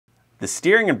The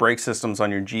steering and brake systems on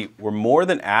your Jeep were more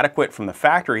than adequate from the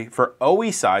factory for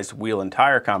OE-sized wheel and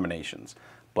tire combinations.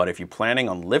 But if you're planning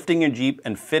on lifting your Jeep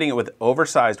and fitting it with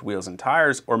oversized wheels and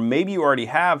tires, or maybe you already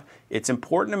have, it's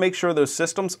important to make sure those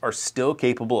systems are still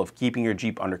capable of keeping your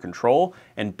Jeep under control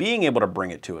and being able to bring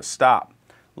it to a stop.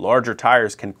 Larger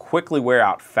tires can quickly wear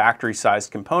out factory-sized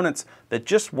components that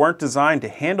just weren't designed to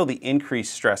handle the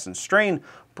increased stress and strain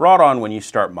brought on when you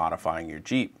start modifying your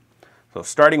Jeep. So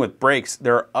starting with brakes,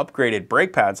 there are upgraded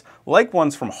brake pads like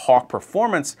ones from Hawk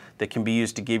Performance that can be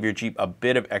used to give your Jeep a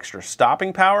bit of extra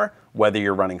stopping power, whether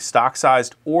you're running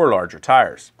stock-sized or larger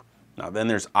tires. Now then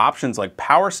there's options like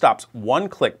PowerStop's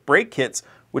one-click brake kits,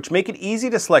 which make it easy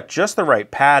to select just the right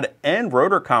pad and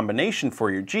rotor combination for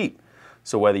your Jeep.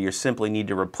 So whether you simply need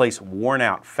to replace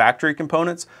worn-out factory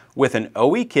components with an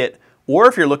OE kit, or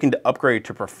if you're looking to upgrade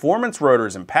to performance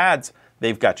rotors and pads,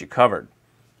 they've got you covered.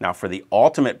 Now for the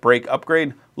ultimate brake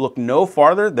upgrade, look no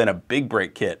farther than a big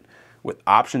brake kit. With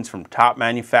options from top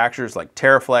manufacturers like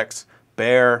TerraFlex,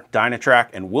 Bear, Dynatrac,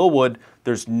 and Willwood,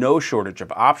 there's no shortage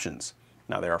of options.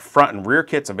 Now there are front and rear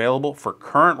kits available for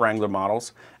current Wrangler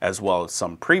models, as well as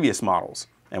some previous models.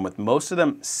 And with most of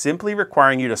them simply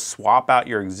requiring you to swap out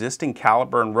your existing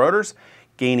caliper and rotors,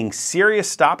 gaining serious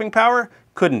stopping power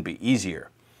couldn't be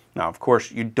easier. Now of course,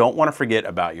 you don't want to forget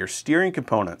about your steering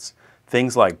components.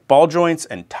 Things like ball joints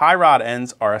and tie rod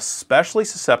ends are especially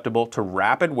susceptible to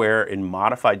rapid wear in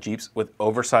modified Jeeps with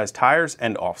oversized tires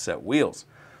and offset wheels.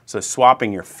 So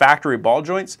swapping your factory ball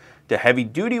joints to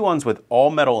heavy-duty ones with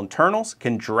all-metal internals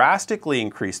can drastically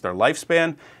increase their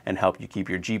lifespan and help you keep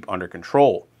your Jeep under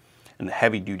control. And the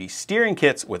heavy-duty steering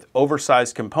kits with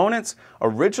oversized components,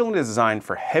 originally designed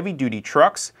for heavy-duty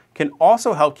trucks, can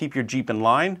also help keep your Jeep in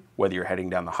line, whether you're heading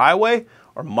down the highway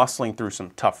or muscling through some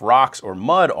tough rocks or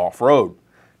mud off-road.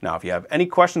 Now, if you have any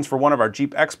questions for one of our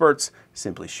Jeep experts,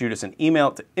 simply shoot us an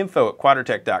email to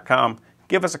info@quadratec.com,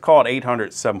 give us a call at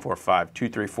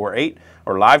 800-745-2348,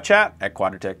 or live chat at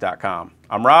quadratec.com.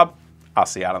 I'm Rob. I'll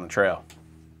see you out on the trail.